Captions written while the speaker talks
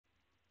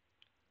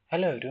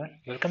Hello everyone,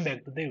 welcome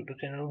back to the YouTube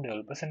channel of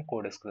Developers and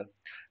Coders Club.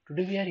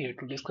 Today we are here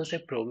to discuss a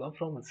problem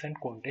from recent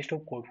contest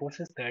of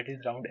Codeforces, that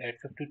is round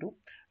 852,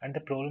 and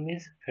the problem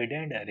is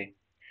Fedya and array.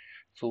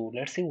 So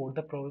let's see what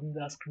the problem is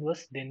asked to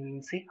us, then we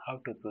will see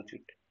how to approach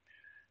it.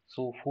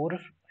 So for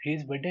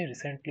his birthday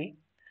recently,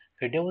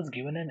 Fedya was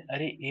given an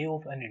array A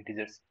of n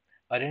integers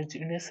arranged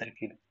in a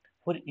circle.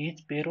 For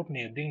each pair of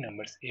neighboring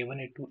numbers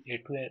a1, a2,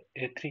 a2,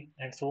 a3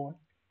 and so on,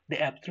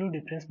 the absolute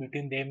difference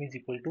between them is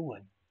equal to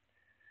 1.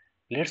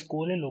 Let's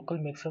call a local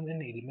maximum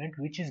an element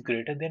which is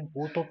greater than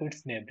both of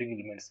its neighboring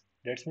elements.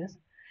 That means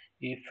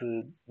if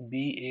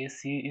B, A,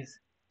 C is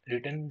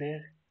written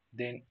there,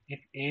 then if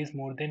A is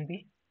more than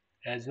B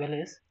as well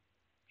as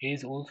A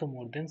is also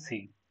more than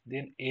C,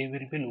 then A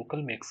will be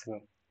local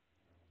maximum.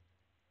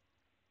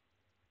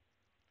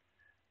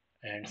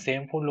 And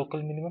same for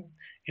local minimum.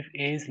 If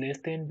A is less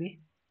than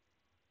B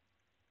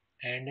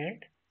and A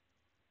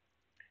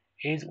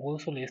is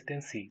also less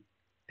than C,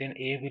 then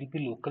A will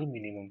be local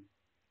minimum.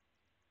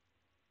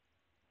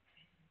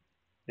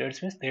 That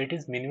means that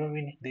is minimum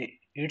in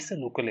its a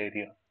local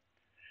area.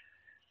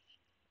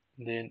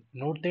 Then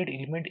note that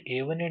element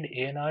A1 and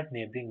An are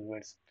neighboring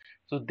elements.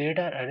 So that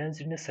are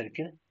arranged in a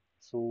circle.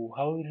 So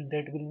how will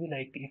that will be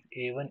like if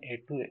A1,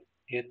 A2,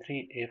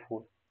 A3,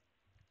 A4.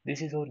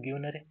 This is our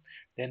given array.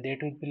 Then that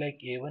will be like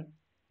A1,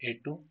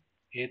 A2,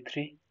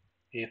 A3,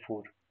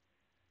 A4.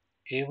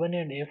 A1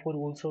 and A4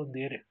 also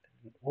there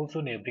also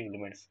neighboring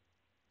elements.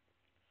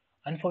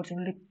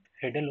 Unfortunately,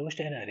 Fedya lost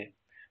an array,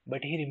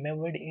 but he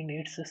remembered in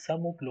its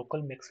sum of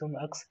local maximum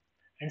x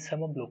and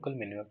sum of local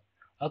minimum.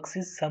 X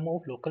is sum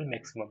of local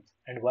maximums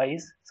and y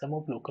is sum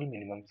of local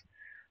minimums.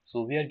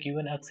 So we are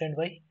given x and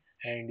y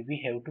and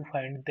we have to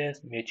find the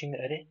matching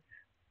array,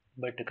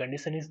 but the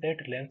condition is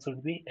that length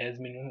should be as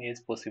minimum as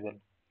possible.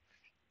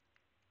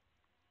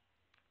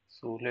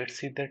 So let's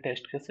see the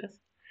test cases.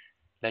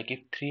 Like if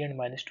 3 and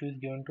minus 2 is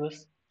given to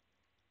us,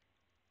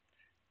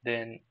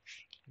 then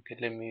okay,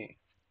 let me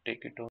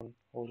take it on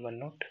one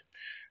note.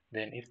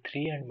 Then if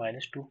 3 and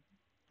minus 2,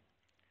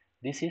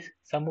 this is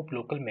sum of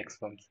local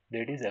maximums,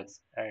 that is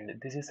x,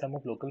 and this is sum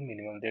of local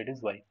minimum, that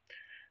is y.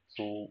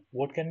 So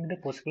what can be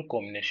the possible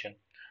combination?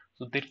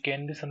 So there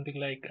can be something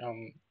like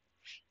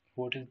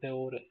what is the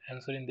our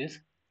answer in this?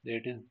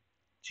 That is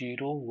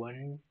 0,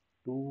 1,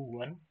 2,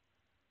 1,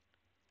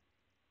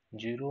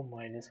 0,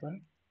 minus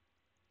 1,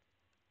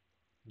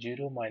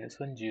 0, minus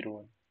 1, 0,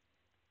 1.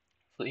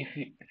 So if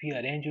we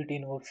arrange it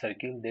in our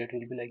circle, that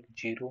will be like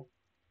 0,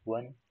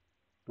 1,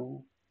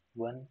 2,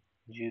 1,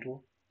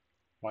 0,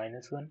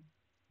 minus 1,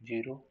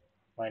 0,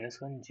 minus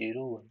 1,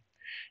 0, 1.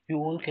 You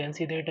all can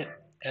see that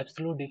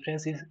absolute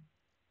difference is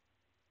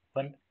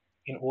 1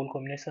 in all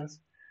combinations.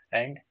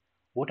 And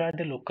what are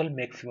the local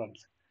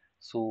maximums?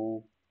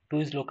 So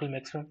 2 is local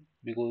maximum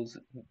because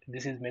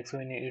this is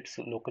maximum in its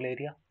local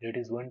area, that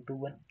is 1 to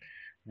 1.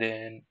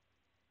 Then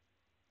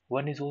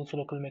 1 is also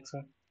local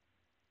maximum,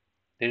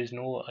 there is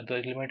no other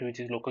element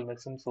which is local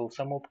maximum, so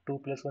sum of 2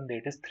 plus 1,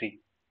 that is 3.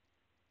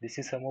 This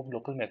is sum of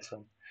local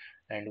maximum.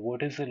 And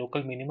what is the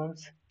local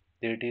minimums?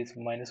 That is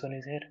minus 1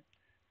 is here,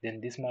 then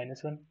this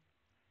minus 1,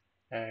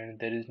 and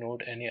there is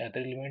not any other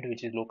element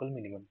which is local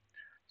minimum.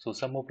 So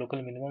sum of local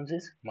minimums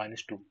is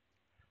minus 2.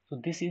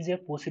 So this is a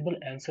possible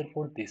answer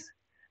for this.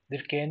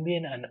 There can be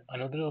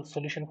another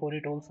solution for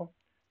it also,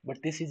 but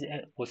this is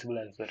a possible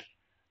answer.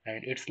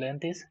 And its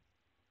length is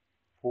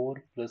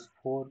 4 plus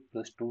 4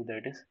 plus 2,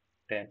 that is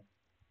 10.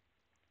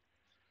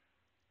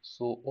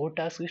 So our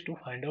task is to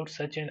find out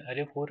such an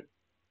array for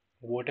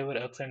whatever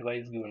x and y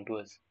is given to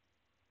us.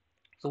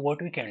 So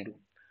what we can do?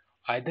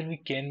 Either we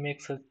can make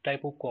such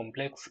type of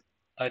complex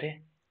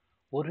array,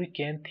 or we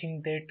can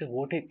think that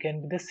what it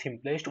can be the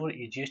simplest or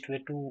easiest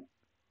way to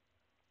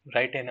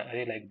write an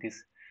array like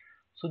this.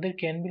 So there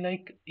can be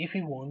like if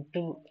we want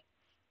to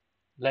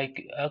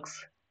like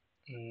x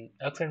and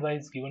y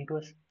is given to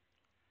us,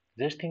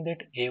 just think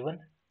that a1,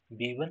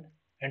 b1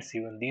 and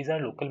c1, these are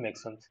local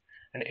maximums,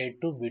 and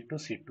a2, b2,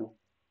 c2,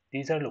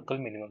 these are local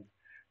minimums.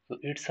 So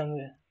it's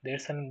somewhere their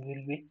sum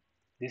will be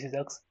this is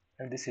x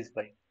and this is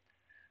y.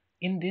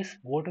 In this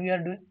what we are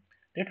doing,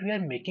 that we are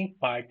making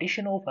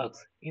partition of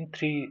x in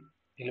three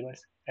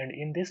elements, and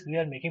in this we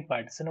are making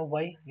partition of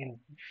y in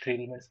three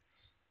elements.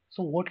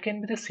 So what can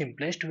be the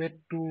simplest way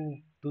to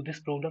do this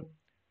problem?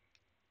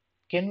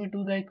 Can we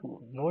do like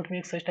not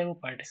make such type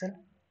of partition?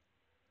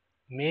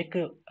 Make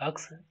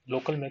x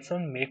local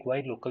maximum, make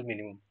y local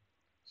minimum.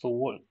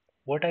 So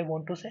what I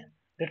want to say,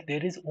 that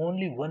there is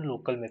only one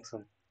local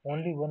maximum,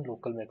 only one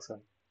local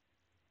maximum,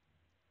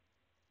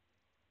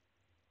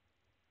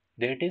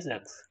 that is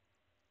x,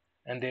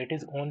 and that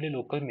is only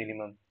local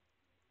minimum,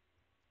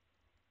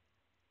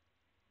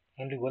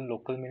 only one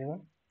local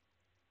minimum,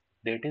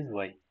 that is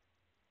y.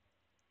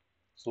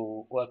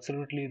 So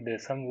absolutely the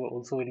sum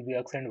also will be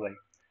x and y.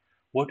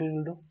 What we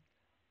will do?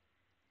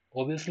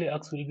 Obviously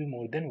x will be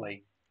more than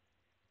y.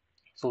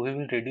 So we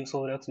will reduce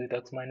our x with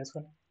x minus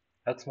 1,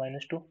 x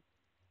minus 2,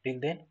 till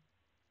then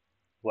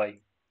y.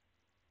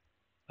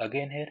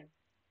 Again here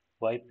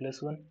y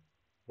plus 1,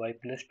 y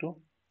plus 2,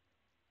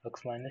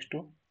 x minus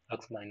 2,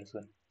 x minus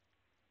 1.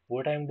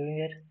 what I am doing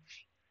here,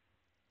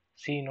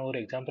 see in our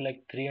example like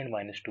 3 and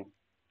minus 2,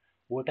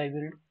 what I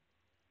will do,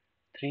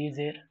 3 is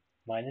here,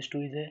 minus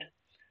 2 is here,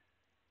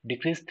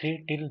 decrease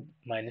 3 till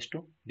minus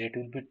 2, that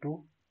will be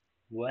 2,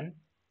 1,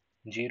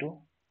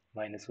 0,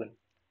 minus 1,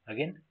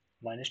 again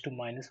minus 2,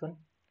 minus 1,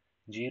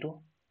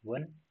 0,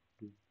 1,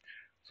 2.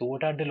 So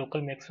what are the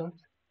local maximums?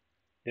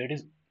 That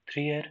is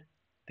 3 here,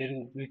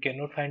 we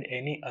cannot find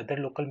any other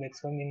local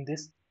maximum in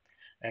this.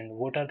 And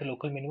what are the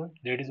local minimum?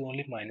 That is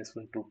only minus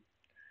 1, 2.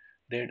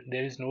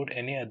 There is not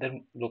any other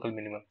local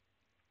minimum.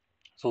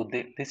 So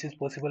this is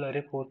possible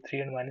array for 3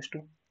 and minus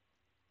 2.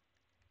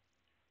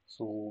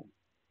 So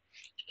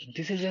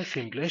this is the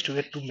simplest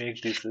way to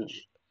make this.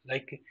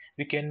 Like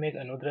we can make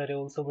another array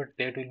also, but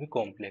that will be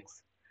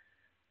complex.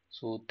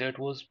 So that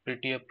was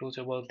pretty approach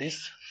about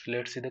this.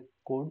 Let's see the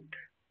code.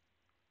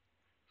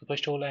 So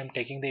first of all, I am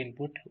taking the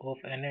input of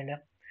n and m.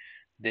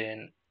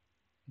 Then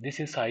this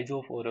is size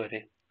of our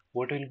array.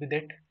 What will be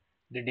that?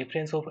 The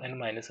difference of n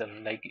minus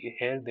m. Like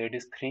here that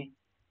is 3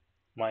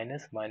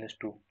 minus minus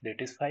 2, that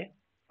is 5.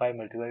 5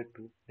 multiplied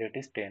 2, that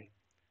is 10.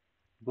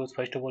 Because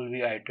first of all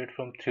we iterate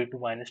from 3 to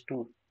minus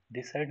 2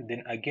 this side,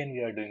 then again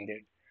we are doing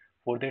that.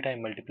 For that I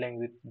am multiplying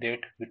with that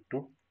with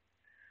 2,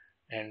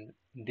 and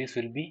this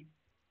will be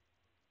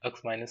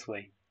x minus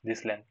y,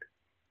 this length.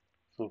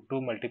 So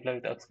 2 multiply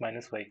with x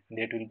minus y,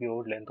 that will be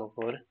our length of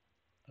our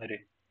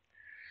array.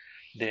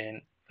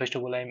 Then first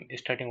of all I am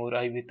starting our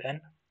I with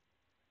n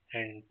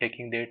and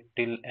taking that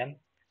till m.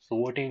 So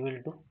what I will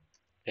do,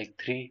 like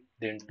 3,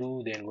 then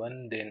 2, then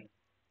 1, then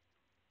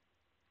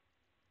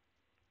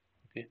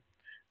okay,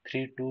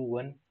 3, 2,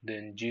 1,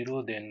 then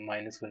 0, then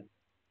minus 1.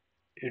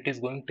 It is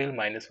going till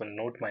minus 1,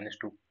 not minus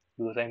 2,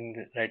 because I'm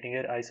writing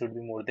here I should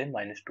be more than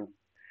minus 2.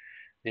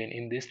 Then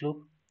in this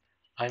loop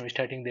I'm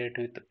starting that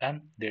with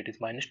m, that is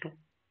minus 2,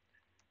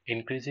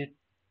 increase it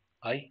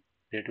I,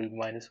 that will be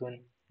minus 1,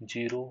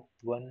 0,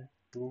 1,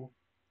 2,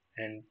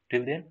 and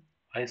till then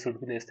I should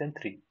be less than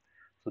 3.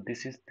 So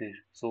this is there.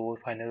 So our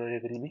final array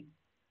will be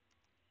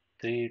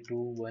 3, 2,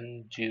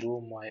 1,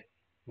 0,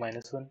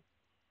 minus 1,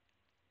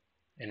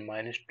 and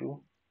minus 2,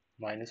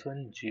 minus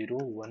 1, 0,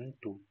 1,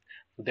 2.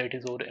 So that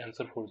is our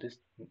answer for this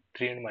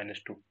 3 and minus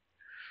 2.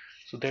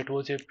 So that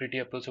was a pretty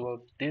approach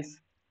about this.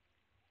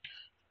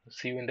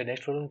 See you in the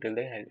next video. Till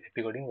then,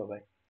 happy coding. Bye bye.